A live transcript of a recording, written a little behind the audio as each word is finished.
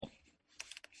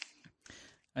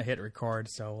I hit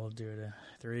record, so we'll do it.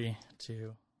 3,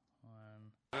 2, 1.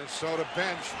 Minnesota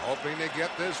bench hoping to get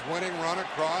this winning run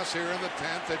across here in the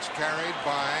 10th. It's carried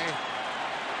by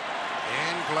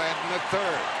Gladden the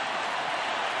third.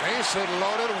 Base hit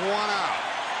loaded, one out.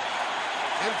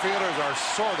 Infielders are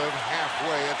sort of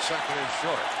halfway at second and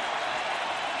short.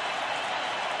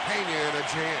 Pena in a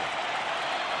jam.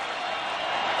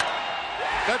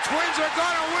 The Twins are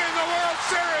going to win the World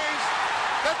Series.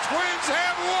 The Twins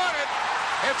have won it.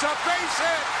 It's a base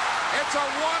hit. It's a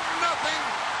 1-0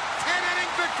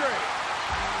 10-inning victory.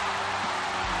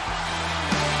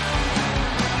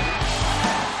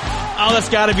 Oh, that's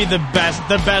got to be the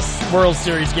best World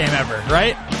Series game ever,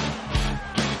 right?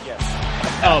 Yes.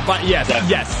 Oh, but yes.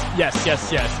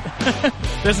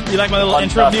 This, you like my little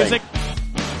intro music?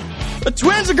 The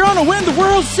Twins are going to win the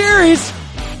World Series.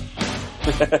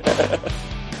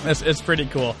 It's pretty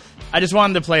cool. I just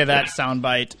wanted to play that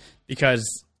soundbite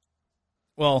because,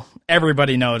 well,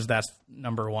 everybody knows that's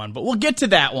number one, but we'll get to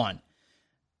that one.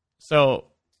 So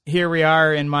here we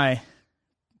are in my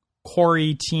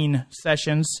quarantine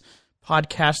sessions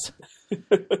podcast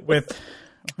with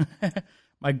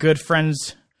my good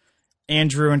friends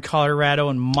Andrew in Colorado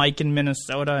and Mike in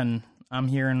Minnesota, and I'm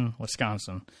here in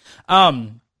Wisconsin.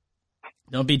 Don't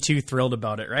be too thrilled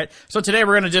about it, right? So today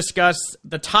we're going to discuss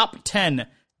the top 10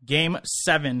 Game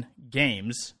 7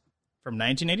 games from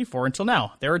 1984 until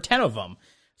now. There are 10 of them.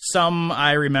 Some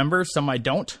I remember, some I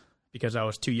don't, because I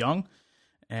was too young.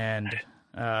 And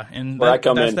that's where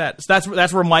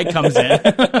Mike comes in.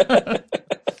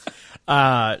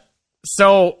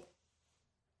 So,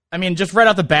 I mean, just right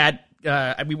off the bat,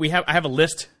 I have a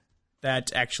list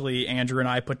that actually Andrew and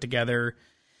I put together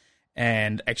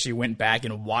and actually went back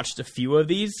and watched a few of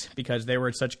these because they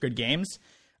were such good games.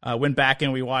 Went back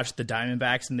and we watched the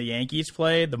Diamondbacks and the Yankees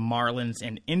play, the Marlins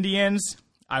and Indians.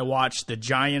 I watched the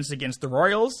Giants against the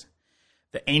Royals,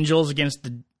 the Angels against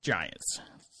the Giants.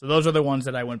 So those are the ones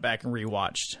that I went back and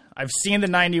rewatched. I've seen the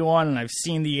 91 and I've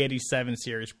seen the 87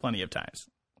 series plenty of times.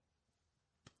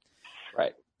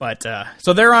 Right. But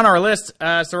so they're on our list.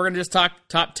 So we're going to just talk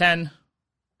top 10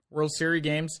 World Series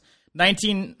games. Game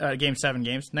 7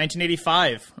 games.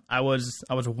 1985. I was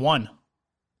 1.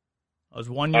 I was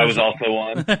 1 year old. I was also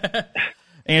 1.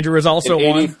 Andrew was also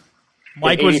 1.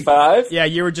 Mike was 85. Yeah,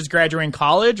 you were just graduating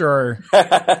college, or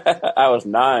I was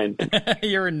 9.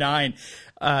 You were 9.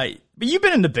 But you've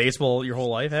been into baseball your whole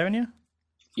life, haven't you?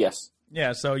 Yes.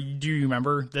 Yeah. So do you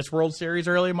remember this World Series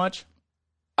early much?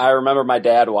 I remember my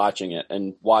dad watching it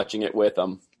and watching it with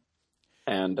him,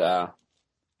 and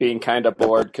being kind of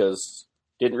bored because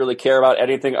didn't really care about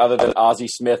anything other than Ozzie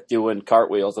Smith doing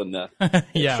cartwheels in the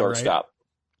shortstop. Right.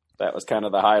 That was kind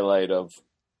of the highlight of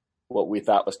what we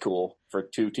thought was cool for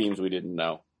two teams we didn't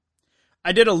know.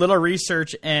 I did a little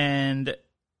research, and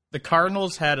the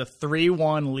Cardinals had a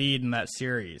 3-1 lead in that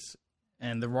series,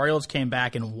 and the Royals came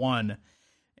back and won.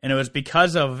 And it was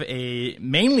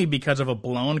mainly because of a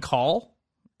blown call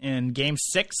in Game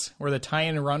 6, where the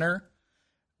tie-in runner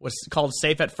was called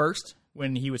safe at first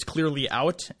when he was clearly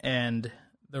out, and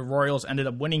the Royals ended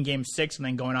up winning Game 6 and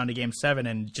then going on to Game 7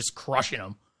 and just crushing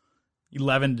them.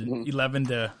 11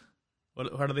 to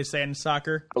what do they say in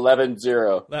soccer?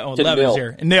 11-0.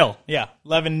 11-0. Nil. Yeah,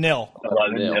 11-0.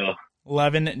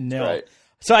 11-0. Right.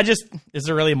 So is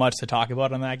there really much to talk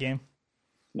about on that game?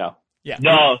 No. Yeah.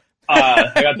 No.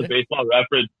 I got the Baseball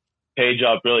Reference page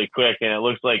up really quick, and it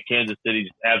looks like Kansas City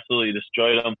just absolutely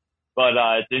destroyed them. But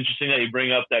it's interesting that you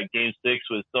bring up that Game 6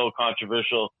 was so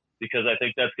controversial, because I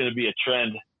think that's going to be a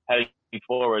trend heading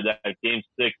forward. That Game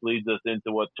 6 leads us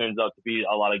into what turns out to be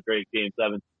a lot of great Game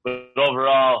 7. But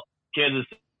overall, Kansas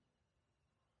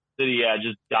City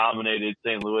just dominated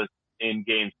St. Louis in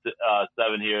Game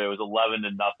 7 here. It was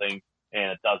 11-0,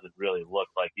 and it doesn't really look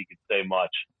like you could say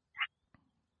much.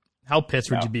 How pissed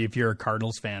would you be if you're a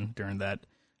Cardinals fan during that?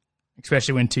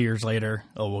 Especially when 2 years later.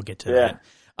 Oh, we'll get to that.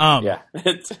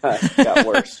 It got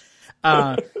worse.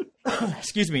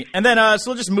 Excuse me. And then,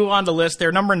 so we'll just move on to the list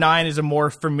there. Number 9 is a more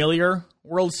familiar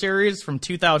World Series from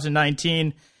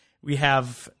 2019. We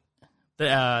have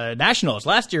the Nationals,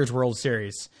 last year's World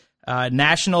Series.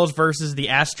 Nationals versus the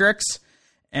Asterix.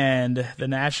 And the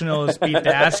Nationals beat the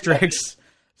Asterix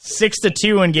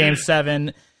 6-2 in Game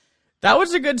 7. That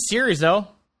was a good series, though.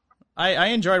 I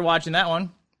enjoyed watching that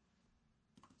one.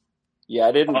 Yeah,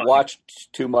 I didn't watch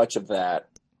too much of that.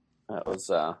 That was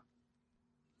not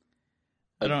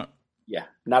a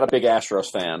big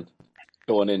Astros fan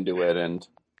going into it, and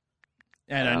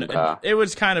it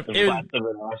was kind of less of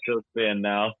an Astros fan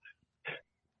now.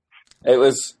 It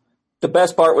was the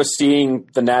best part was seeing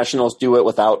the Nationals do it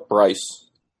without Bryce.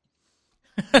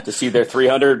 to see their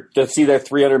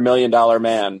 $300 million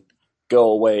man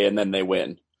go away, and then they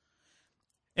win.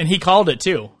 And he called it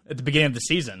too at the beginning of the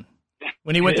season.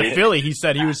 When he went to Philly, he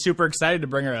said he was super excited to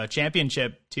bring a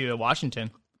championship to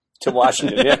Washington. To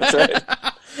Washington, yeah, that's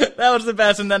right. That was the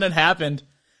best, and then it happened.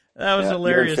 That was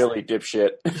hilarious. You're in Philly, dipshit.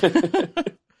 It's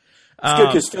good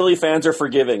because Philly fans are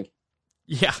forgiving.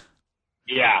 Yeah.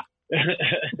 Yeah.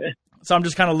 So I'm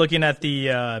just kind of looking at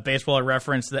the Baseball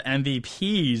Reference, the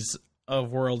MVPs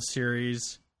of World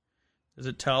Series. Does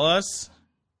it tell us?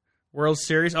 World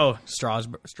Series? Oh,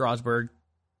 Strasburg.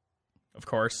 Of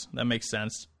course. That makes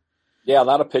sense. Yeah, a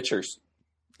lot of pitchers.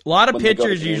 A lot of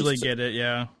pitchers usually get it,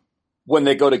 yeah. When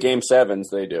they go to Game 7s,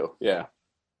 they do, yeah.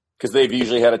 Because they've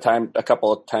usually had a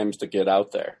couple of times to get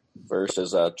out there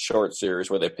versus a short series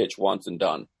where they pitch once and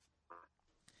done.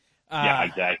 Yeah,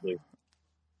 exactly.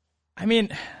 I mean,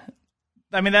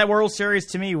 that World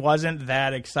Series to me wasn't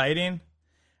that exciting.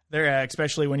 There,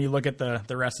 especially when you look at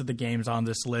the rest of the games on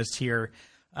this list here.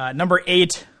 Number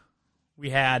 8,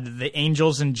 we had the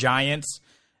Angels and Giants.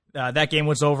 That game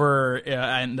was over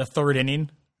in the third inning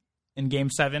in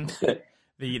Game 7.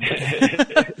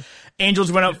 The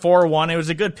Angels went up 4-1. It was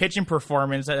a good pitching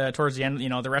performance towards the end,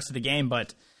 the rest of the game,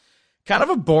 but kind of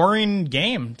a boring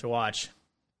game to watch.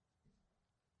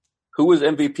 Who was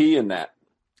MVP in that?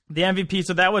 The MVP,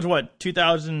 so that was what,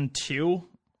 2002?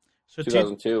 So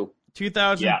 2002.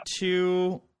 2002,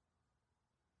 yeah.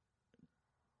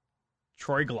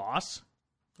 Troy Gloss?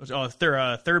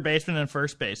 Third baseman and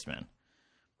first baseman.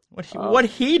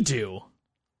 What'd he do?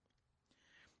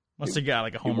 Must have got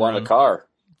like a home run. He won a car.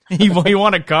 He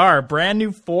won a car. Brand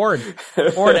new Ford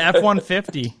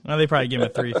F-150. Well, they probably give him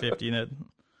a 350 in it.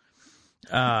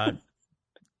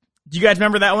 Do you guys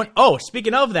remember that one? Oh,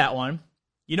 speaking of that one,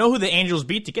 you know who the Angels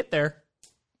beat to get there?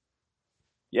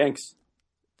 Yanks.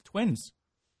 Twins.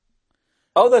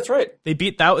 Oh, that's right. They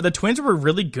beat that. The Twins were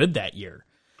really good that year.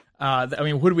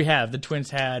 Who do we have? The Twins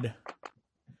had...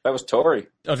 That was Torrey.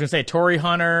 I was going to say Torrey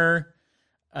Hunter,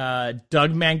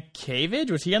 Doug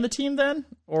Mankiewicz. Was he on the team then?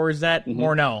 Or is that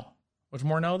Morneau? Was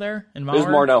Morneau there? And Mauer? It was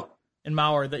Morneau. And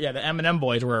Mauer. The M&M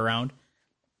boys were around.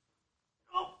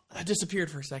 Oh, I disappeared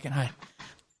for a second. Hi.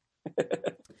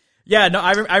 Yeah, no,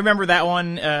 I remember that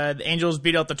one. The Angels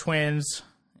beat out the Twins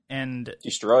and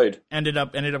destroyed. Ended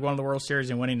up going to the World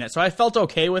Series and winning it. So I felt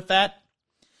okay with that.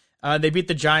 They beat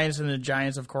the Giants, and the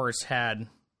Giants, of course, had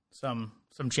some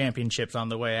championships on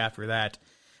the way after that.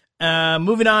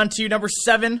 Moving on to number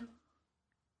 7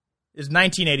 is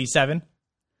 1987.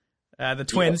 The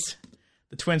Twins. Yep.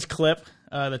 The Twins clip. Clip.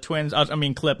 I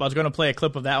was going to play a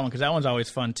clip of that one because that one's always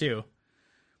fun, too.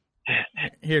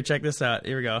 Here, check this out.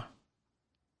 Here we go.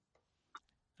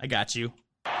 I got you.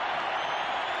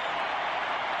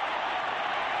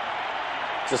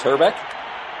 Is this Herbeck?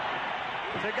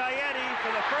 To Gaetti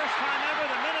for the first time ever,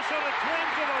 the Minnesota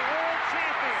Twins are the world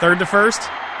champions. Third to first.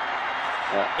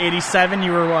 Yeah. 87,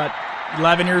 you were what,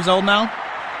 11 years old now?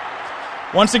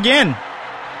 Once again,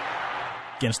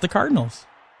 against the Cardinals.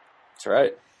 That's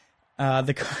right.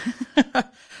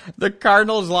 The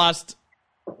Cardinals lost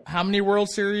how many World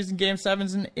Series in Game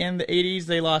 7s in the 80s?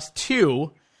 They lost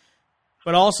 2.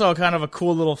 But also kind of a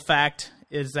cool little fact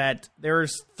is that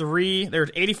there's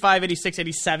 85, 86,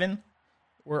 87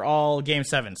 were all Game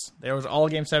 7s. There was all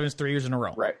Game 7s 3 years in a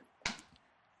row. Right.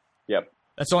 Yep.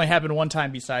 That's only happened one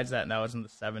time besides that, and that was in the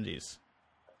 70s.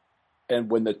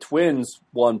 And when the Twins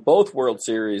won both World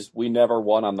Series, we never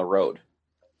won on the road.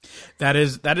 That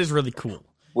is really cool.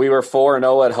 We were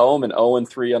 4-0 at home and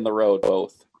 0-3 on the road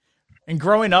both. And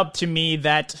growing up, to me,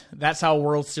 that's how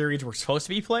World Series were supposed to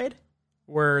be played,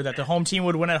 where that the home team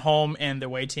would win at home and the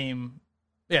away team,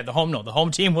 the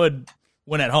home team would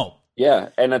win at home. Yeah,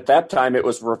 and at that time it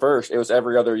was reversed. It was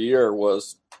every other year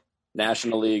was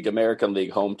National League, American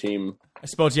League home team. I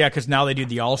suppose, yeah, because now they do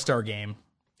the All-Star game.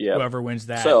 Yeah, whoever wins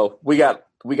that. So we got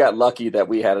lucky that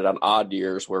we had it on odd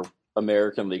years where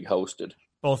American League hosted.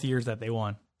 Both years that they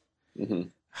won. Mm-hmm.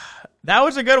 That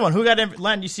was a good one. Who got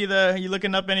Len? You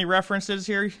looking up any references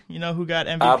here? You know who got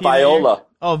MVP? Viola.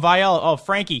 Oh, Viola. Oh,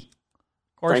 Frankie.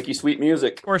 Frankie Sweet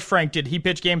Music. Of course, Frank did. He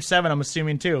pitched Game 7, I'm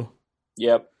assuming, too.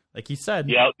 Yep. Like he said.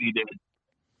 Yep, he did.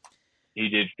 He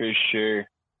did for sure.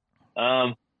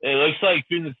 It looks like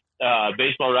through the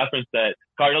Baseball Reference that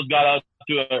Cardinals got out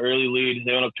to an early lead.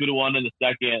 They went up 2-1 in the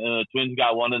second, and the Twins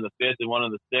got one in the fifth and one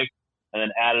in the sixth, and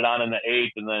then added on in the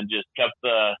eighth, and then just kept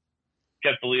the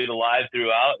lead alive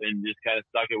throughout and just kind of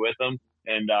stuck it with them.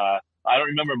 And I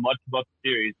don't remember much about the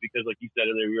series because, like you said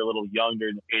earlier, we were a little young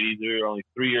during the 80s. We were only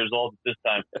 3 years old at this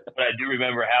time. But I do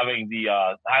remember having the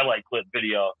highlight clip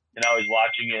video, and I was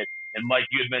watching it And Mike,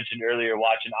 you had mentioned earlier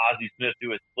watching Ozzie Smith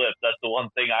do his flips. That's the one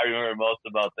thing I remember most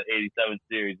about the 87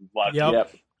 series is watching.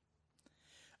 Yep.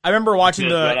 I remember watching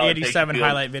Smith the right on 87 the field.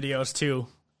 highlight videos too.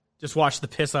 Just watch the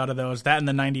piss out of those. That and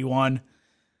the 91.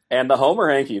 And the Homer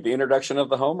hanky, the introduction of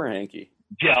the Homer hanky.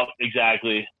 Yeah,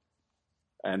 exactly.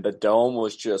 And the dome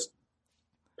was just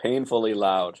painfully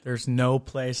loud. There's no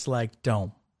place like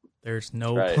Dome. There's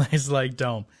no Right. place like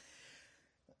Dome.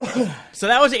 So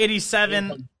that was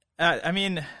 87. I don't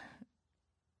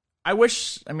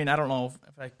know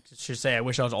if I should say I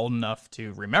wish I was old enough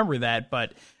to remember that,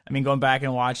 but I mean, going back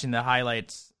and watching the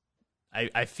highlights,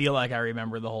 I feel like I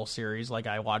remember the whole series like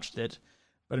I watched it.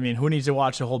 But I mean, who needs to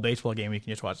watch the whole baseball game? You can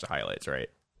just watch the highlights, right?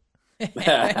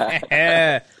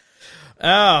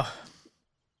 Oh.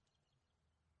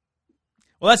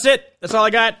 Well, that's it. That's all I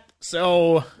got.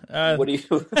 So, What do you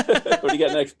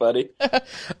got next, buddy?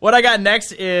 what I got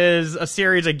next is a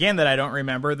series again that I don't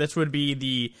remember. This would be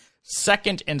the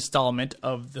second installment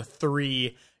of the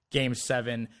 3 Game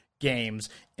 7 games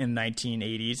in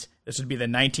 1980s. This would be the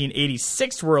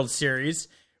 1986 World Series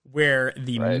where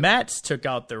the Mets took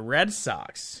out the Red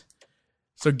Sox.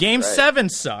 So Game 7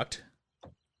 sucked,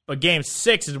 but Game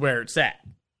 6 is where it's at.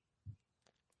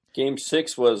 Game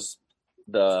 6 was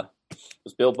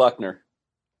Bill Buckner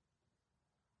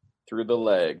through the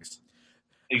legs.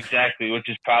 Exactly, which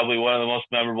is probably one of the most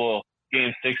memorable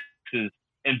Game 6s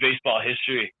in baseball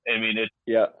history. I mean, it's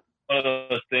one of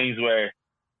those things where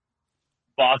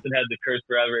Boston had the curse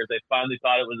forever. They finally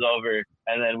thought it was over,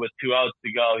 and then with 2 outs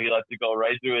to go, he lets it go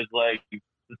right through his leg.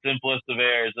 The simplest of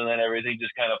errors, and then everything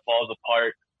just kind of falls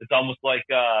apart. It's almost like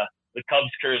the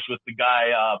Cubs curse with the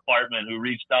guy Bartman who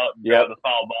reached out and grabbed the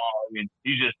foul ball. I mean,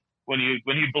 when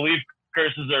you believe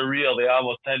curses are real, they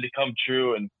almost tend to come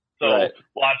true. And so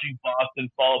watching Boston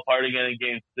fall apart again in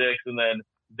Game 6, and then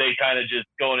they kind of just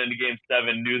going into Game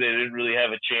 7 knew they didn't really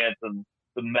have a chance, and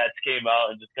the Mets came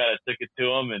out and just kind of took it to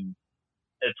them. And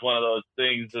it's one of those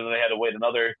things, and they had to wait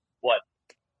another,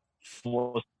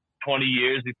 almost 20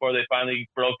 years before they finally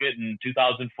broke it in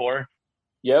 2004.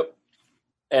 Yep.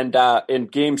 And in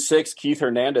Game 6, Keith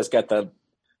Hernandez got the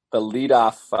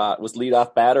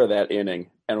leadoff batter that inning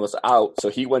and was out. So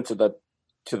he went to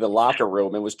the locker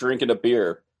room and was drinking a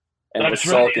beer and was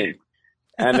sulking.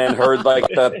 And then heard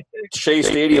the Shea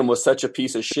Stadium was such a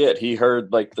piece of shit. He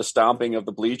heard the stomping of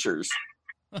the bleachers,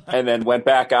 and then went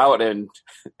back out and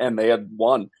they had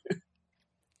won.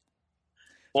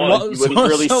 You wouldn't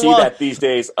really see that these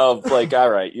days. Of all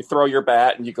right, you throw your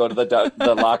bat and you go to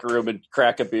the locker room and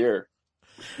crack a beer.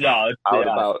 No, it's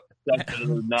about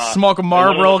definitely not. Smoke a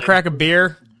Marlboro, crack a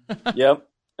beer. Yep,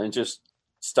 and just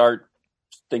start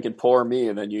thinking, "Poor me,"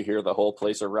 and then you hear the whole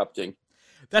place erupting.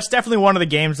 That's definitely one of the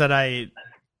games that I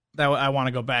want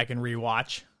to go back and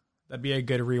rewatch. That'd be a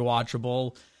good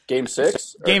rewatchable. Game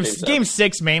 6? Game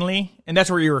 6 mainly, and that's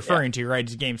what you're referring to, right?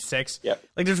 Is Game 6. Yeah.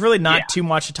 There's really not too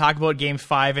much to talk about Game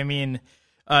 5. I mean,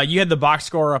 you had the box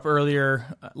score up earlier,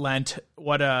 Lent.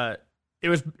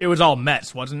 It was all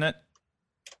Mets, wasn't it?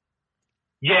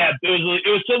 Yeah, it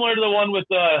was similar to the one with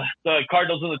the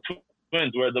Cardinals and the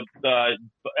Twins, where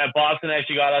Boston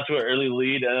actually got out to an early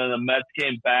lead, and then the Mets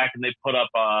came back and they put up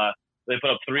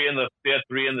 3 in the 5th,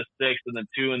 3 in the 6th, and then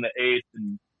 2 in the 8th,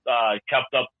 and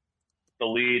kept up the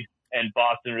lead. And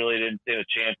Boston really didn't stand a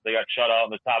chance. They got shut out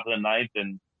in the top of the 9th,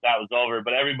 and that was over.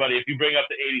 But everybody, if you bring up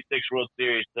the '86 World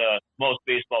Series to most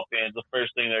baseball fans, the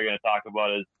first thing they're going to talk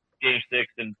about is Game 6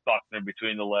 and Buckner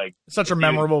between the legs. Such a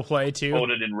memorable play too.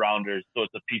 Quoted in rounders, so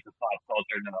it's a piece of pop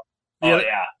culture now.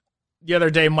 The other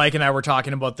day, Mike and I were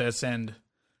talking about this, and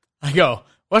I go,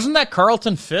 "Wasn't that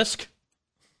Carlton Fisk?"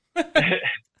 He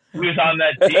was on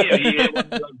that team. He hit one of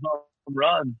those home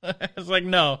runs. I was like,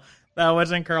 "No, that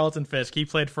wasn't Carlton Fisk. He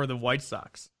played for the White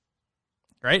Sox,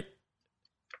 right?"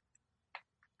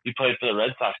 He played for the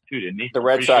Red Sox too, didn't he? The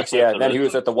Red Sox, yeah. Then he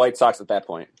was at the White Sox at that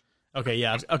point. Okay,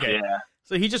 yeah. Okay. Yeah.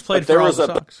 So he just played for all the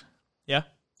Sox. Yeah.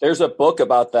 There's a book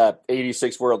about that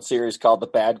 '86 World Series called "The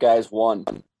Bad Guys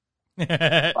Won,"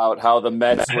 about how the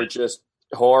Mets were just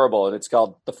horrible, and it's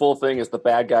called, the full thing is "The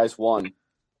Bad Guys Won,"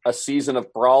 a season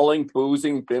of brawling,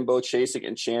 boozing, bimbo chasing,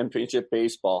 and championship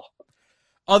baseball.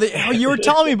 Oh, you were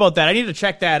telling me about that. I need to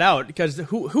check that out, because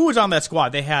who was on that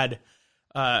squad? They had,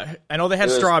 I know they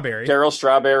had Strawberry, Darryl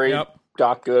Strawberry,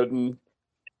 Doc Gooden,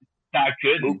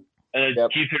 and then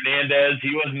Keith Hernandez.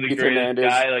 He wasn't the greatest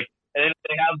guy. And then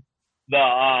they have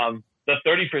the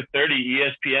 30 for 30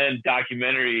 ESPN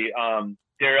documentary.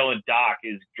 Darryl and Doc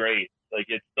is great.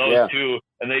 It's those two,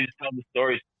 and they just tell the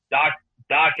stories. Doc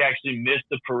actually missed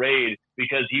the parade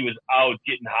because he was out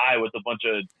getting high with a bunch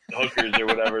of hookers or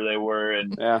whatever they were,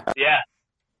 and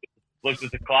looked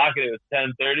at the clock and it was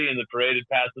 10:30 and the parade had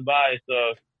passed him by.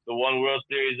 So the one World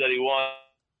Series that he won,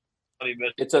 he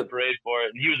missed the parade for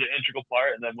it. And he was an integral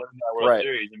part in then winning that World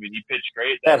Series. I mean, he pitched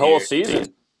great that whole year.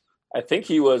 season. I think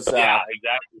he was. Exactly.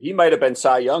 He might have been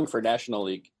Cy Young for National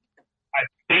League. I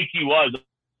think he was.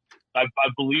 I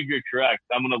believe you're correct.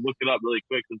 I'm going to look it up really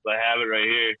quick since I have it right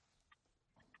here.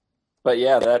 But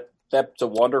yeah, that's a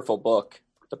wonderful book.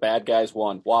 The Bad Guys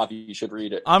Won. Wav, you should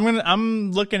read it.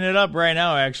 I'm looking it up right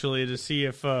now actually to see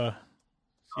if I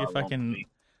can.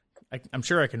 I'm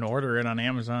sure I can order it on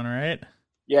Amazon, right?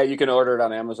 Yeah, you can order it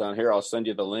on Amazon. Here, I'll send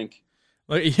you the link.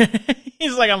 Look,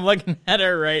 he's like, I'm looking at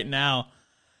it right now.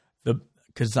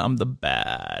 Because I'm the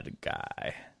bad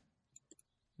guy.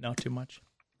 No, too much.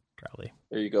 Probably.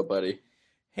 There you go, buddy.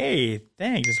 Hey,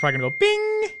 thanks. It's probably going to go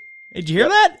bing. Did you hear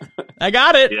that? I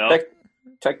got it. Yep.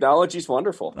 Technology's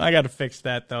wonderful. I got to fix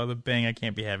that, though. The bing. I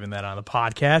can't be having that on the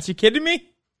podcast. You kidding me?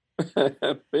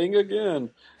 Bing again.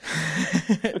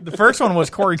 The first one was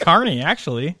Corey Carney,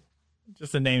 actually.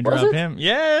 Just a name drop him.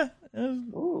 Yeah.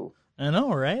 Ooh. I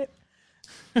know, right?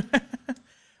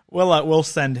 We'll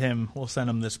send him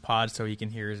this pod so he can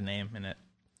hear his name in it.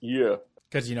 Yeah.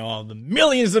 Because, all the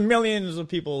millions and millions of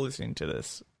people listening to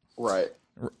this. Right.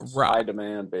 High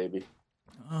demand, baby.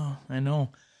 Oh, I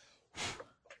know.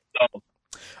 So,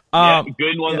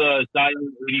 Gooden won the Cy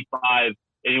Young in 85,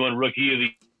 and he won Rookie of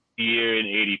the Year in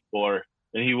 84.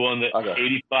 And he won the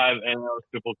 85 NL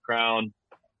Triple Crown,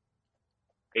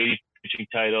 80 pitching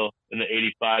title, and the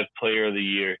 85 Player of the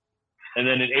Year. And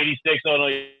then in 86, oh no,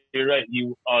 you're right.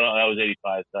 That was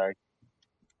 85, sorry.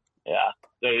 Yeah.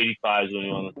 So 85 is when he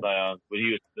won the Cy Young, but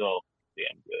he was still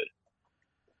damn good.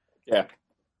 Yeah.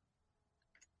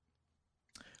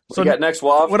 So what do you got next,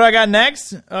 Wav? What do I got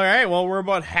next? All right. Well, we're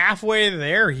about halfway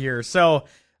there here. So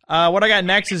what I got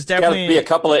next is definitely be a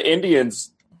couple of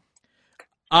Indians.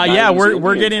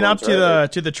 We're getting up to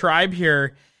the tribe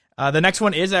here. The next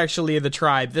one is actually the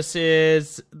tribe. This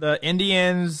is the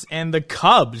Indians and the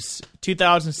Cubs.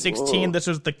 2016. Whoa. This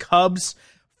was the Cubs'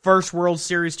 first World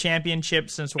Series championship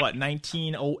since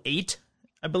 1908,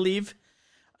 I believe.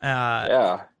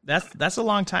 That's a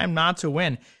long time not to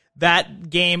win. That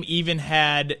game even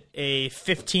had a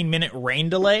 15-minute rain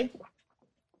delay,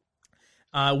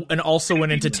 and also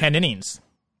went into 10 innings.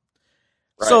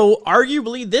 Right. So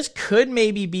arguably, this could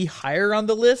maybe be higher on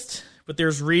the list, but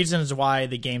there's reasons why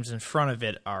the games in front of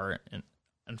it are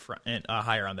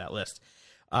higher on that list.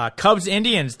 Cubs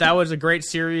Indians, that was a great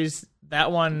series.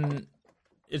 That one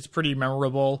is pretty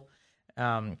memorable.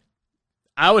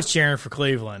 I was cheering for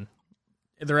Cleveland.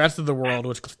 The rest of the world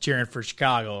was cheering for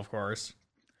Chicago, of course.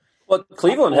 Well,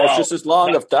 Cleveland has just as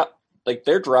long of that. Like,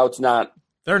 their drought's not.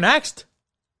 They're next.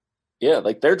 Yeah,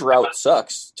 like, their drought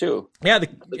sucks, too. Yeah,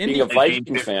 being a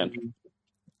Vikings fan.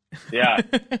 Yeah,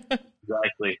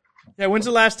 exactly. Yeah, when's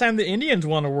the last time the Indians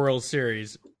won a World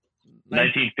Series?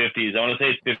 1950s. I want to say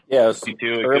it's 52. Yeah,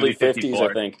 it was early 50s,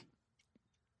 I think.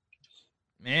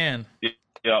 Man.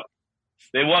 Yeah.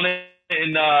 They won it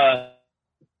in the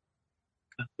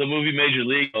movie Major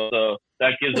League, so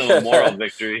that gives them a moral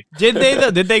victory. Did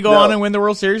they go on and win the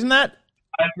World Series in that?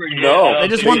 I forget. No. They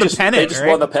just won the pennant, They just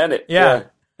won the pennant. Yeah.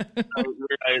 That's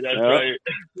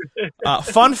right.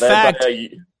 Fun fact.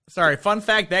 Fun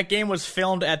fact, that game was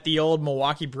filmed at the old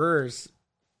Milwaukee Brewers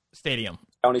Stadium.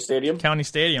 County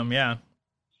Stadium, yeah.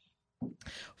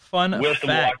 Fun With fact. the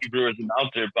Milwaukee Brewers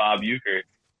announcer, Bob Uecker.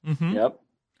 Mm-hmm. Yep.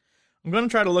 I'm going to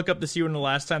try to look up to see when the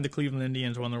last time the Cleveland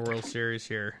Indians won the World Series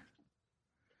here.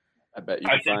 I bet you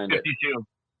can find 52. it.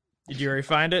 Did you already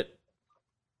find it?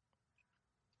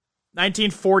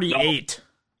 1948.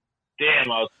 No.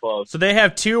 Damn, I was close. So they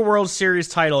have two World Series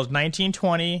titles,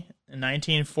 1920 and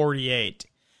 1948.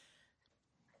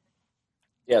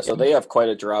 Yeah, so they have quite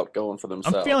a drought going for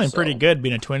themselves. I'm feeling pretty good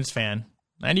being a Twins fan.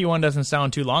 91 doesn't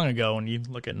sound too long ago when you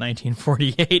look at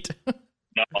 1948.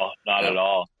 No, not at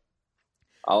all.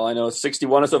 All I know is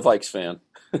 61 is a Vikes fan.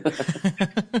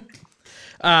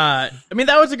 I mean,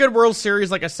 that was a good World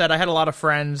Series. Like I said, I had a lot of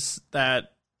friends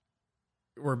that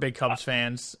were big Cubs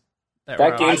fans.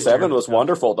 That Game 7 was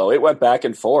wonderful, though. It went back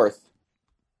and forth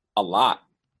a lot.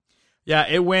 Yeah,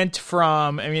 it went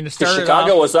from, it started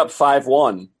Chicago was up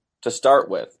 5-1 to start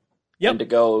with. Yep. And to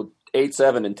go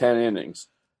 8-7 in 10 innings.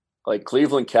 Like,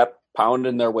 Cleveland kept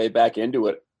pounding their way back into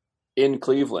it in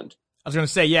Cleveland. I was going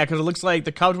to say, yeah, because it looks like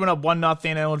the Cubs went up 1-0,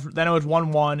 then it was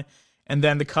 1-1, and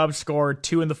then the Cubs scored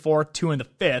 2 in the fourth, 2 in the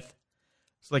fifth.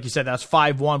 So like you said, that's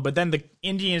 5-1. But then the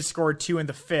Indians scored 2 in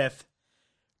the fifth.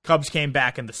 Cubs came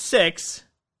back in the sixth.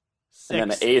 And then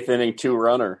the eighth inning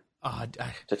 2-runner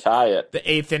to tie it.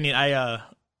 The eighth inning, I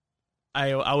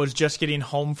was just getting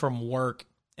home from work,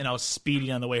 and I was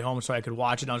speeding on the way home so I could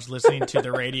watch it. And I was listening to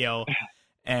the radio,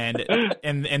 and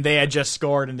they had just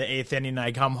scored in the 8th inning. And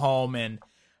I come home, and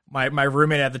my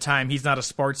roommate at the time, he's not a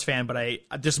sports fan, but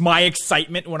just my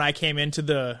excitement when I came into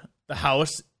the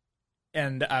house,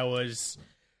 and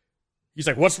he's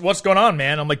like, what's going on,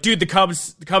 man? I'm like, dude, the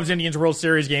Cubs Indians World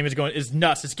Series game is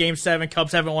nuts. It's Game 7.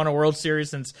 Cubs haven't won a World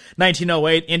Series since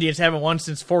 1908. Indians haven't won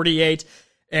since 48.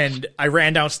 And I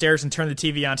ran downstairs and turned the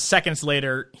TV on. Seconds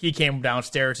later, he came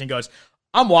downstairs and goes,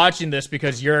 I'm watching this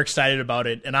because you're excited about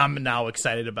it, and I'm now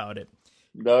excited about it.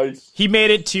 Nice. He made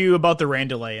it to about the rain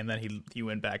delay, and then he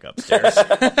went back upstairs.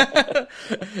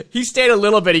 He stayed a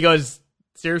little bit. He goes,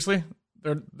 seriously?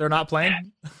 They're not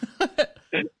playing?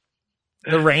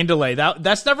 The rain delay.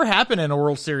 That's never happened in a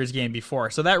World Series game before.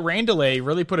 So that rain delay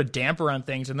really put a damper on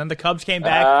things, and then the Cubs came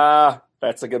back.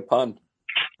 That's a good pun.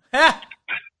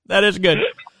 That is good.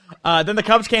 Then the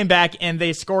Cubs came back, and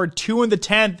they scored 2 in the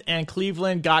 10th, and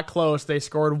Cleveland got close. They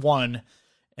scored 1,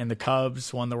 and the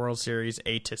Cubs won the World Series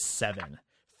 8-7.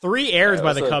 3 errors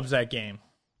by the Cubs that game.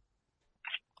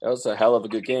 That was a hell of a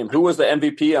good game. Who was the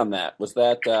MVP on that? Was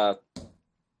that...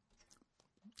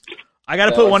 I got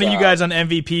to put one of you guys on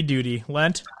MVP duty.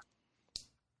 Lent?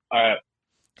 All right.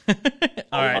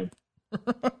 All right.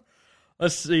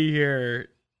 Let's see here.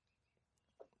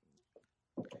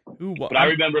 What I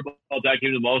remember about that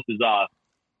game the most is I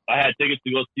had tickets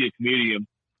to go see a comedian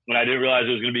when I didn't realize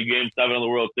it was going to be Game 7 of the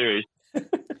World Series.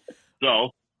 So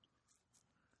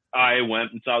I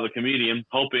went and saw the comedian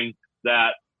hoping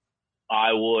that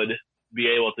I would be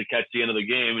able to catch the end of the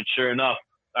game. And sure enough,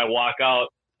 I walk out,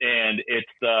 and it's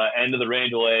the end of the rain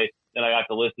delay, and I got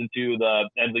to listen to the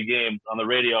end of the game on the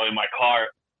radio in my car.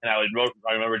 And I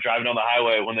remember driving down the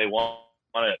highway when they won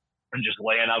it and just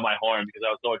laying on my horn because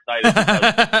I was so excited.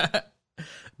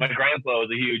 My grandpa was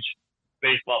a huge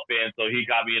baseball fan, so he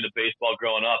got me into baseball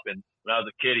growing up. And when I was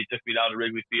a kid, he took me down to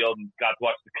Wrigley Field and got to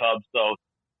watch the Cubs. So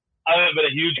I haven't been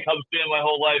a huge Cubs fan my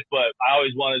whole life, but I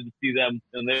always wanted to see them,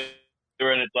 and they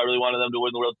were in it, so I really wanted them to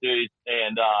win the World Series.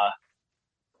 And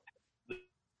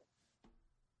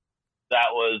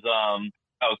that was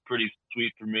pretty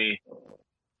sweet for me.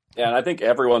 Yeah, and I think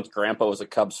everyone's grandpa was a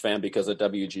Cubs fan because of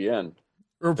WGN.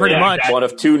 Pretty much. Exactly. One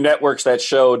of 2 networks that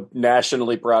showed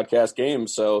nationally broadcast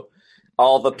games. So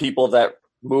all the people that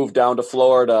moved down to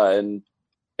Florida and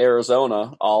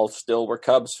Arizona all still were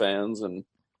Cubs fans, and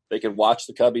they could watch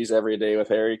the Cubbies every day with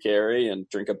Harry Carey and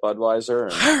drink a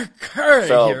Budweiser. And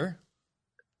so,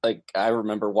 like, I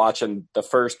remember watching the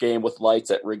first game with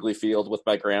lights at Wrigley Field with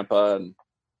my grandpa and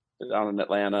down in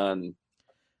Atlanta, and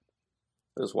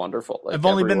it was wonderful. Like, I've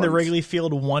only been to Wrigley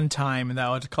Field one time, and that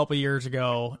was a couple years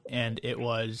ago, and it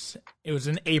was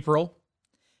in April,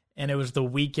 and it was the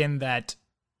weekend that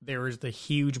there was the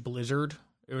huge blizzard.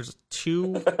 It was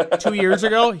 2 years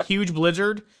ago, huge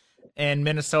blizzard in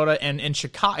Minnesota and in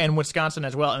Chicago and Wisconsin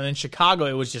as well. And in Chicago,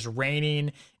 it was just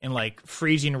raining and like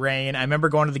freezing rain. I remember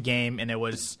going to the game, and it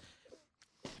was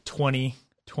 20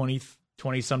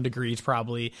 some degrees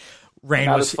probably. Rain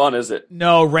Not was as fun, is it?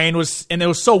 No, rain was, and it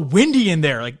was so windy in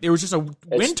there. Like there was just a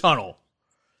wind tunnel.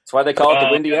 That's why they call it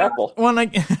the Windy Apple. Well,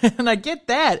 and I get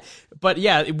that, but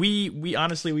yeah, we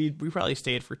honestly we probably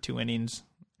stayed for 2 innings.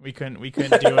 We couldn't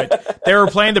do it. They were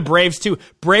playing the Braves too.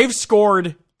 Braves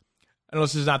scored. I know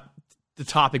this is not the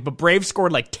topic, but Braves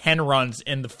scored like 10 runs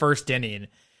in the first inning,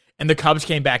 and the Cubs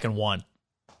came back and won.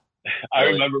 I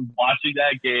remember watching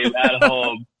that game at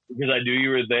home. Because I knew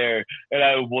you were there, and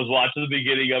I was watching the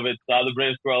beginning of it, saw the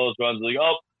Braves score all those runs, like,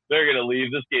 oh, they're going to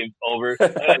leave, this game's over.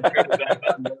 And I turned it back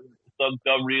on some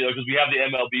dumb reason, because we have the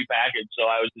MLB package, so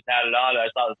I just had it on, and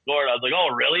I saw the score, and I was like,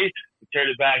 oh, really? I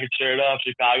turned it back, and sure enough,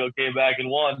 Chicago came back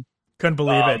and won. Couldn't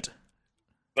believe it.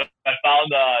 But I found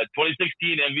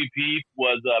 2016 MVP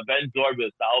was Ben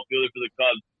Zorbis, the outfielder for the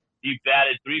Cubs. He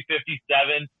batted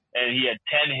 .357, and he had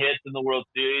 10 hits in the World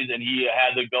Series, and he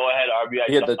had the go-ahead RBI.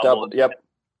 He had the double, yep.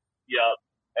 Yep,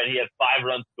 and he had 5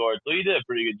 runs scored, so he did a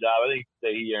pretty good job. I think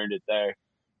that he earned it there.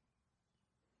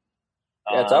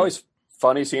 Yeah, it's always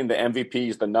funny seeing the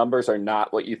MVPs. The numbers are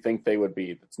not what you think they would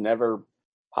be. It's never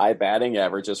high batting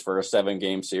averages for a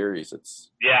 7-game series. It's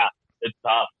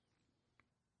tough.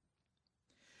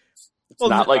 It's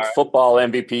not like football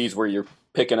MVPs where you're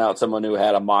picking out someone who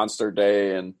had a monster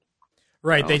day and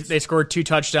right. They scored 2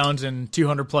 touchdowns and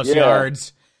 200+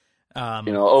 yards.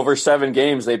 Over 7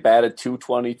 games, they batted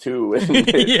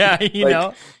 .222. Yeah,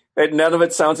 know. None of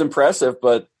it sounds impressive,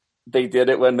 but they did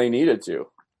it when they needed to.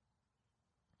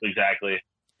 Exactly.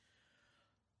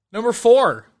 Number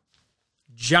 4,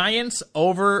 Giants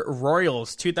over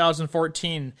Royals,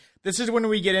 2014. This is when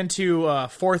we get into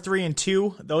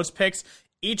 4-3-2, those picks.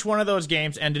 each one of those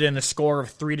games ended in a score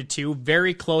of 3-2.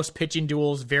 Very close pitching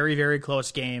duels, very, very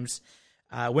close games.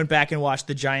 Went back and watched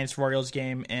the Giants-Royals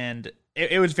game, and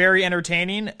it was very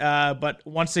entertaining. But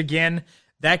once again,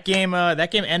 that game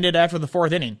ended after the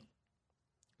 4th inning.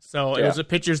 So it was a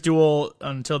pitcher's duel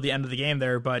until the end of the game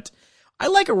there. But I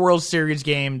like a World Series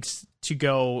game to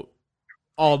go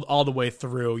all the way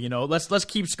through. You know, let's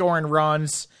keep scoring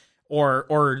runs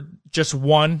or just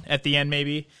one at the end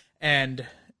maybe, and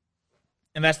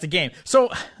that's the game. So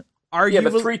but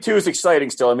 3-2 is exciting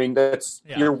still. I mean,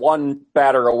 you're one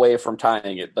batter away from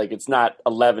tying it. Like, it's not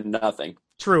 11-0.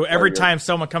 True. Every time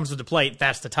someone comes to the plate,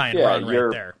 that's the tying run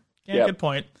right there. Yeah, good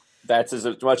point. That's as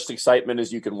much excitement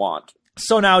as you can want.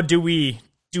 So now, do we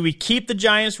keep the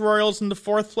Giants Royals in the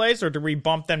 4th place, or do we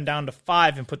bump them down to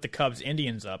 5 and put the Cubs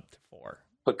Indians up to 4?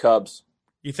 Put Cubs.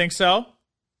 You think so?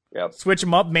 Yep. Switch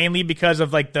them up mainly because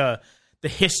of like the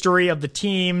history of the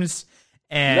teams.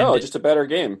 And no, just a better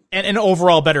game. And an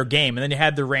overall better game. And then you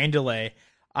had the rain delay.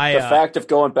 The fact of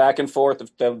going back and forth,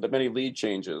 of the many lead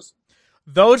changes.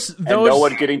 Those and no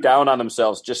one getting down on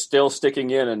themselves, just still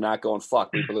sticking in and not going,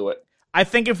 fuck, we blew it. I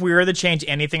think if we were to change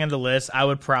anything on the list, I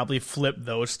would probably flip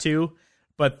those two.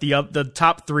 But the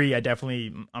top 3,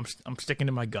 I'm sticking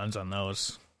to my guns on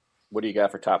those. What do you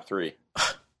got for top 3?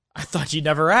 I thought you'd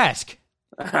never ask.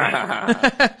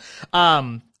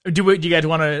 Do you guys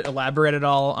want to elaborate at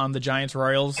all on the Giants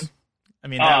Royals? I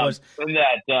mean, that was in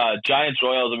that Giants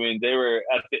Royals. I mean, they were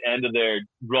at the end of their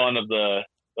run of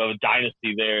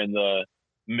dynasty there in the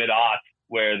mid-aughts,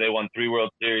 where they won 3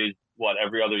 World Series.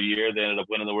 Every other year they ended up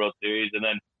winning the World Series, and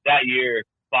then that year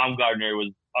Baumgartner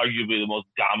was arguably the most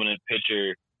dominant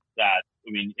pitcher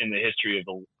in the history of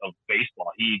baseball.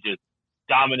 He just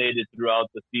dominated throughout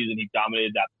the season. He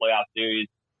dominated that playoff series,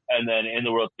 and then in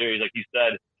the World Series, like you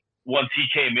said, once he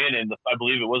came in, and I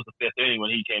believe it was the 5th inning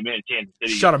when he came in, Kansas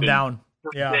City shut him down.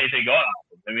 Yeah, anything going on.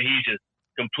 I mean, he just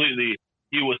completely.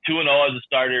 He was 2-0 as a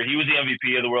starter. He was the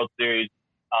MVP of the World Series,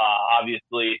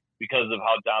 obviously because of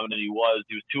how dominant he was.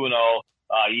 He was 2-0.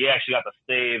 He actually got the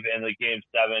save in the Game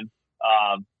 7.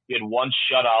 He had 1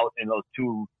 shutout in those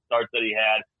 2 starts that he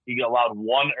had. He allowed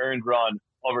 1 earned run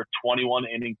over 21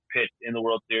 innings pitched in the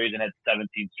World Series and had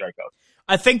 17 strikeouts.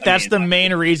 I think that's the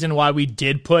main reason why we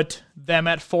did put them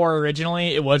at 4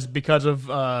 originally. It was because of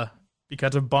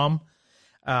Bum.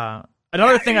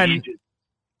 Another thing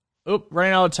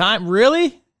running out of time.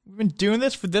 Really? We've been doing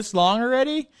this for this long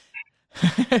already?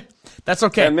 That's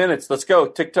okay. 10 minutes. Let's go.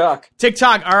 TikTok.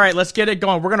 All right, let's get it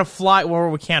going. We're going to fly. Well,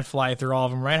 we can't fly through all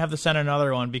of them. We're going to have to send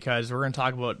another one because we're going to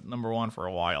talk about number 1 for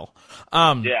a while.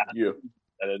 Edit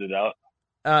it out.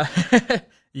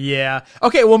 Yeah.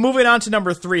 Okay, well, moving on to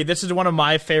number 3. This is one of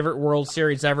my favorite World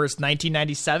Series ever. It's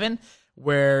 1997,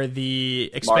 where the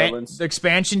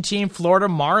expansion team, Florida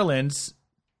Marlins,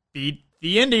 beat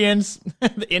the Indians.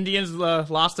 The Indians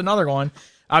lost another one.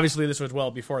 Obviously, this was well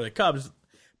before the Cubs.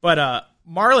 But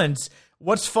Marlins,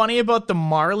 what's funny about the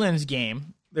Marlins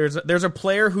game, there's a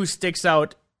player who sticks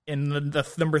out in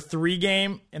the number 3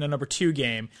 game and a number 2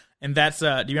 game, and that's, do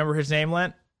you remember his name,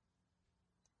 Lent?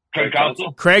 Craig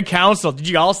Counsell. Craig Counsell. Did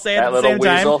you all say it at the same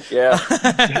weasel. time?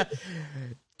 Yeah.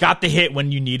 Got the hit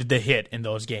when you needed the hit in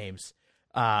those games.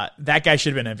 That guy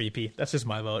should have been MVP. That's just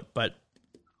my vote. But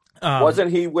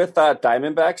wasn't he with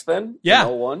Diamondbacks then? Yeah.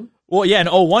 In 01? Well, yeah, in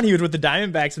 01 he was with the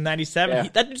Diamondbacks. In 97, Yeah.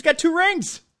 that dude's got 2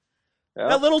 rings. Yeah.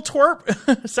 That little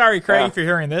twerp. Sorry, Craig, if you're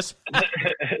hearing this. I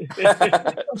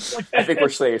think we're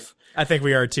safe. I think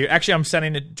we are too. Actually, I'm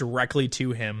sending it directly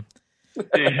to him.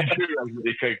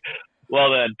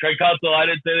 Well then, Craig Counsell, I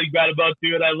didn't say anything bad about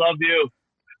you, and I love you.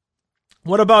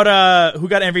 What about who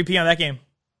got MVP on that game?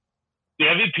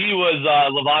 The MVP was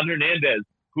Livan Hernandez,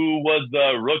 who was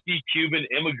the rookie Cuban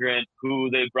immigrant who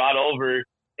they brought over.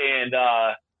 And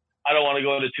I don't want to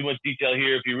go into too much detail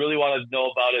here. If you really want to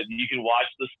know about it, you can watch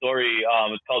the story.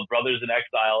 It's called Brothers in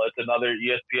Exile. It's another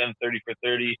ESPN 30 for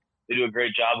 30. They do a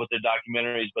great job with their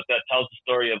documentaries, but that tells the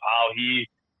story of how he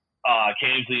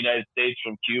came to the United States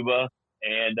from Cuba.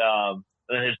 And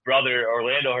then his brother,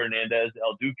 Orlando Hernandez,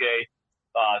 El Duque,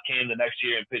 came the next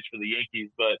year and pitched for the Yankees.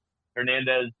 But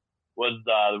Hernandez was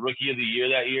the Rookie of the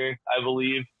Year that year, I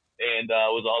believe, and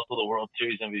was also the World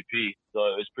Series MVP.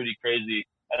 So it was pretty crazy.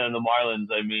 And then the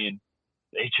Marlins, I mean,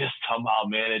 they just somehow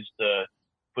managed to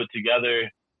put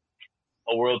together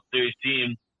a World Series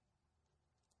team.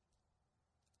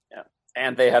 Yeah,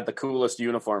 and they had the coolest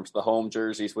uniforms, the home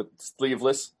jerseys with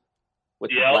sleeveless,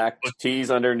 with the black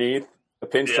tees underneath. The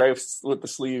pinstripes with the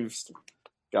sleeves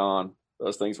gone.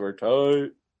 Those things were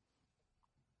tight.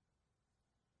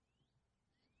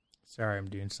 Sorry, I'm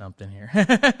doing something here.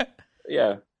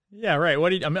 Yeah. Yeah, right.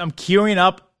 I'm queuing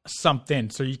up something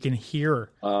so you can hear.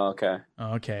 Oh, okay.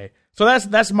 Okay. So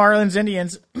that's Marlins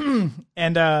Indians.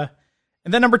 and then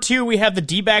number 2, we have the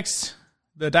D-backs,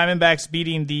 the Diamondbacks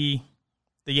beating the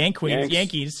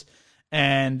Yankees.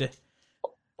 And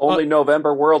only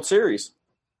November World Series.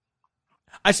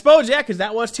 I suppose, yeah, because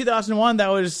that was 2001. That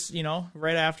was,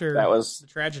 right after the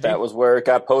tragedy. That was where it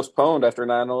got postponed after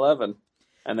 9/11.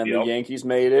 And then the Yankees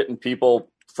made it, and people,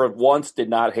 for once, did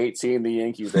not hate seeing the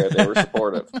Yankees there. They were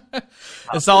supportive.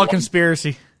 It's all a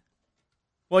conspiracy.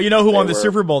 Well, you know who won the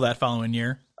Super Bowl that following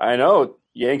year? I know.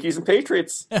 Yankees and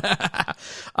Patriots.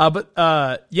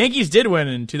 But Yankees did win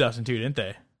in 2002, didn't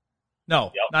they?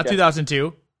 No, not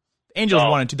 2002. Angels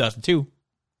won in 2002.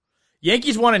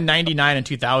 Yankees won in 99 and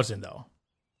 2000, though.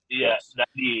 Yes,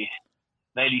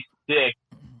 96,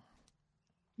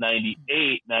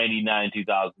 98, 99,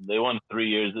 2000. They won 3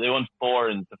 years. They won 4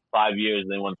 in 5 years.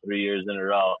 They won 3 years in a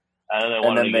row. And then they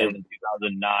won it again in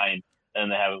 2009,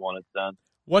 and they haven't won it since.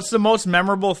 What's the most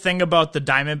memorable thing about the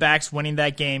Diamondbacks winning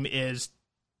that game is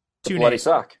the bloody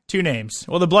sock. 2 names.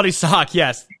 Well, the bloody sock,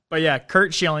 yes. But yeah,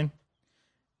 Kurt Schilling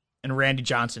and Randy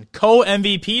Johnson.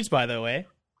 Co-MVPs, by the way.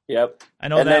 Yep. I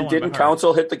know and that then one didn't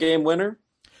Counsell hit the game winner?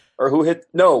 Or who hit?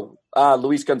 No,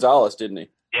 Luis Gonzalez, didn't he?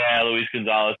 Yeah, Luis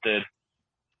Gonzalez did.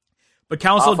 But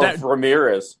Counsell... Off of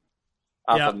Ramirez.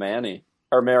 Off of Manny.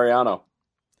 Or Mariano.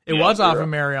 It was off of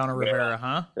Mariano Rivera,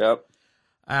 huh?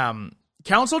 Yep.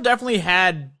 Counsell definitely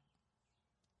had...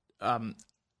 well,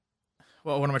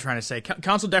 what am I trying to say?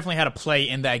 Counsell definitely had a play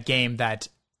in that game that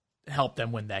helped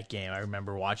them win that game. I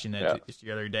remember watching it just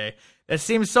the other day. That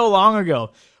seems so long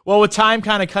ago. Well, with time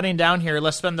kind of cutting down here,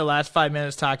 let's spend the last 5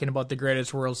 minutes talking about the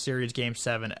greatest World Series Game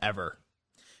 7 ever.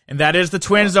 And that is the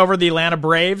Twins over the Atlanta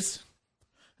Braves.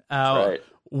 Right.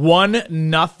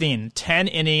 1-0, 10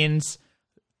 innings.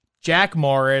 Jack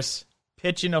Morris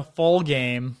pitching a full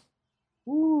game.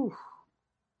 Woo.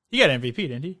 He got MVP,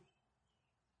 didn't he?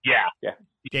 Yeah.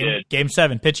 Game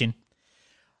 7 pitching.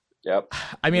 Yep.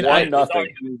 I mean,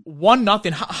 1-0.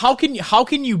 1-0. How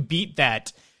can you beat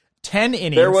that? 10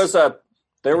 innings.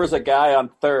 There was a guy on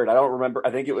third. I don't remember.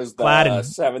 I think it was the Gladden.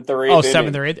 7th or 8th. Oh,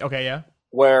 7th or 8th. Okay, yeah.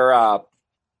 Where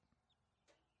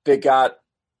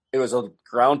it was a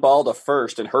ground ball to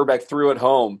first, and Herbeck threw it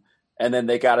home, and then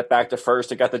they got it back to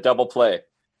first and got the double play.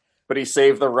 But he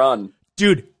saved the run.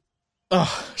 Dude,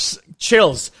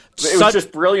 chills. It was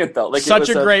just brilliant, though. Like, such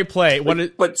a great play.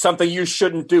 But something you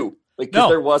shouldn't do. Because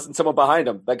there wasn't someone behind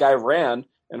him. That guy ran,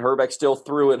 and Herbeck still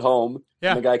threw it home.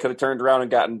 Yeah. And the guy could have turned around and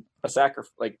gotten a sack or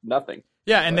nothing.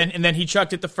 Yeah, and then he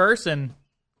chucked it to first and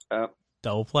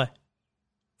double play.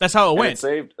 That's how it went.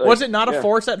 Was it not a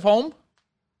force at home?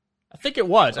 I think it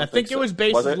was. I think it was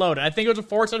bases loaded. I think it was a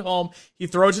force at home. He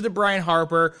throws it to Brian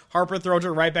Harper. Harper throws it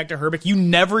right back to Herbeck. You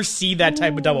never see that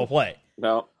type of double play.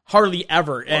 No. Hardly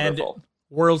ever. Wonderful. And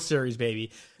World Series,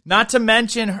 baby. Not to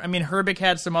mention, I mean, Herbeck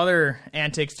had some other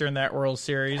antics during that World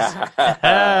Series.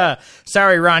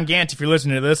 Sorry, Ron Gant, if you're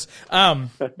listening to this.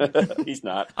 He's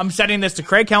not. I'm sending this to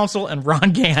Craig Counsell and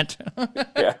Ron Gant.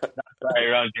 Yeah. Sorry,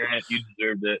 Ron Gant, you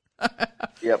deserved it.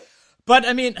 Yep. But,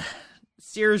 I mean,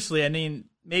 seriously,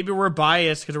 maybe we're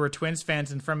biased because we're Twins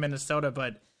fans and from Minnesota,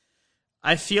 but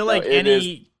I feel like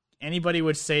anybody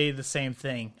would say the same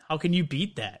thing. How can you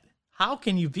beat that? How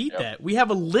can you beat that? We have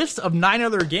a list of 9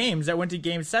 other games that went to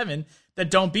Game 7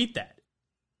 that don't beat that.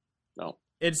 No.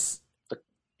 It's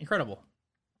incredible.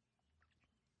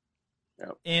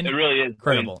 Yep. It really is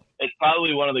incredible. It's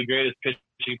probably one of the greatest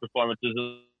pitching performances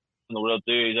in the World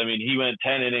Series. I mean, he went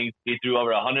 10 innings. He threw over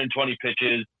 120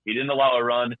 pitches. He didn't allow a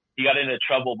run. He got into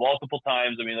trouble multiple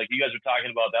times. I mean, like you guys were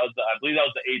talking about, I believe that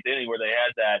was the 8th inning where they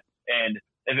had that. And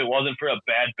if it wasn't for a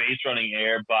bad base running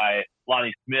error by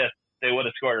Lonnie Smith, they would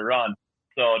have scored a run.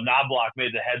 So Knobloch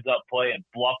made the heads-up play and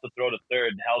bluffed the throw to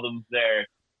third and held him there.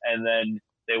 And then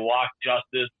they walked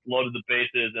Justice, loaded the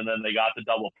bases, and then they got the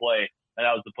double play. And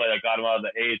that was the play that got him out of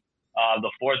the 8th.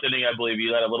 The 4th inning, I believe, he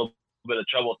had a little bit of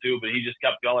trouble too, but he just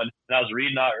kept going. And I was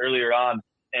reading out earlier on,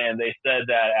 and they said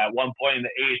that at one point in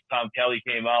the 8th, Tom Kelly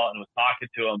came out and was talking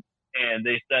to him. And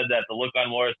they said that the look on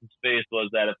Morrison's face was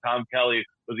that if Tom Kelly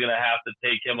was going to have to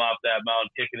take him off that mound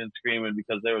kicking and screaming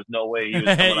because there was no way he was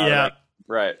coming out of it.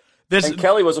 Right. And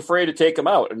Kelly was afraid to take him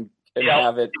out and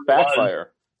have it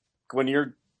backfire.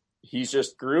 He's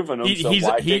just grooving him, so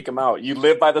why take him out? You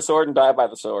live by the sword and die by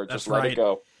the sword. Just let it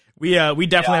go. We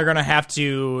definitely are going to have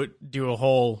to do a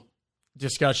whole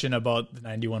discussion about the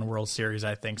 91 World Series,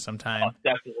 I think, sometime. Oh,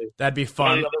 definitely. That'd be fun.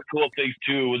 One of the other cool things,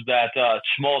 too, was that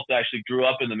Schmaltz actually grew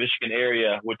up in the Michigan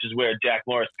area, which is where Jack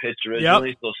Morris pitched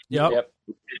originally. So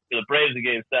the Braves in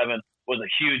Game 7 was a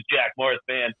huge Jack Morris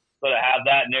fan. So to have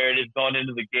that narrative going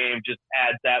into the game just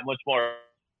adds that much more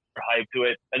hype to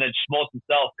it. And then Schmaltz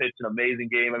himself pitched an amazing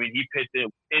game. I mean, he pitched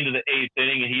it into the 8th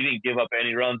inning, and he didn't give up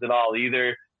any runs at all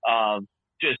either.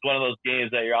 Just one of those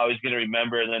games that you're always going to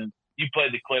remember. And then you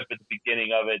played the clip at the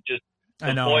beginning of it. Just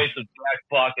the voice of Jack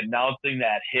Buck announcing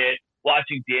that hit,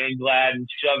 watching Dan Gladden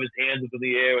shove his hands into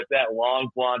the air with that long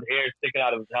blonde hair sticking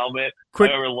out of his helmet. I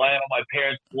remember laying on my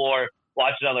parents' floor,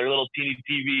 watching on their little teeny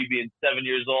TV, being 7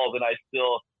 years old, and I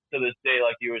still, to this day,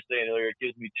 like you were saying earlier, it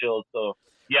gives me chills. So,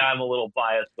 yeah, I'm a little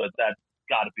biased, but that's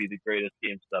got to be the greatest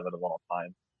Game 7 of all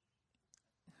time.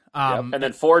 Yep. And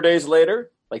then 4 days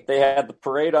later, like they had the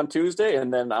parade on Tuesday,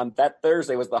 and then on that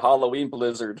Thursday was the Halloween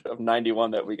blizzard of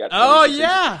 91 that we got. Oh,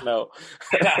 yeah. No,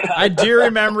 I do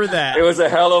remember that. It was a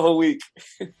hell of a week.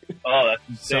 Oh, that's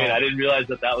insane. I didn't realize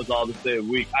that was all the same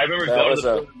week. I remember going to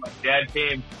the parade. My dad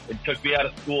came and took me out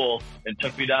of school and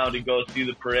took me down to go see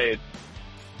the parade.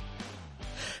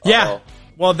 Yeah.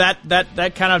 Well, that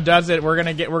kind of does it. We're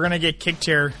gonna get kicked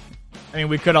here. I mean,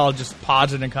 we could all just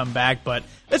pause it and come back, but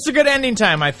it's a good ending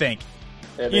time, I think.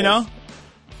 It you is. know?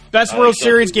 Best World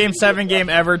Series Game 7 game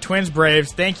ever, Twins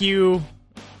Braves. Thank you,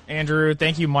 Andrew.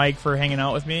 Thank you, Mike, for hanging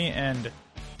out with me, and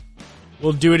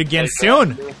we'll do it again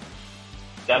soon.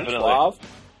 Definitely.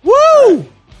 Woo!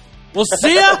 We'll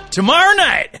see ya tomorrow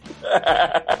night.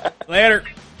 Later.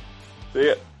 See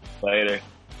ya. Later.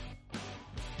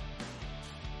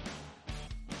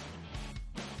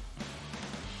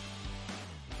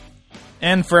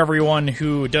 And for everyone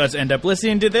who does end up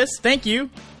listening to this, thank you.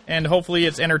 And hopefully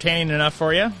it's entertaining enough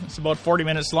for you. It's about 40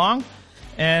 minutes long.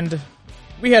 And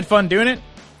we had fun doing it.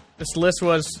 This list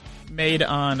was made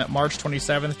on March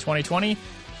 27th, 2020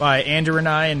 by Andrew and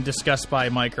I and discussed by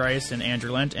Mike Rice and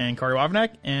Andrew Lent and Corey Wavnak.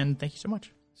 And thank you so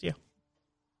much.